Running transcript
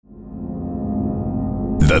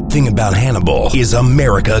The thing about Hannibal is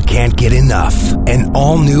America can't get enough. An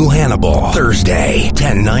all-new Hannibal, Thursday,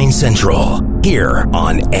 10/9 Central, here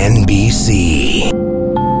on NBC.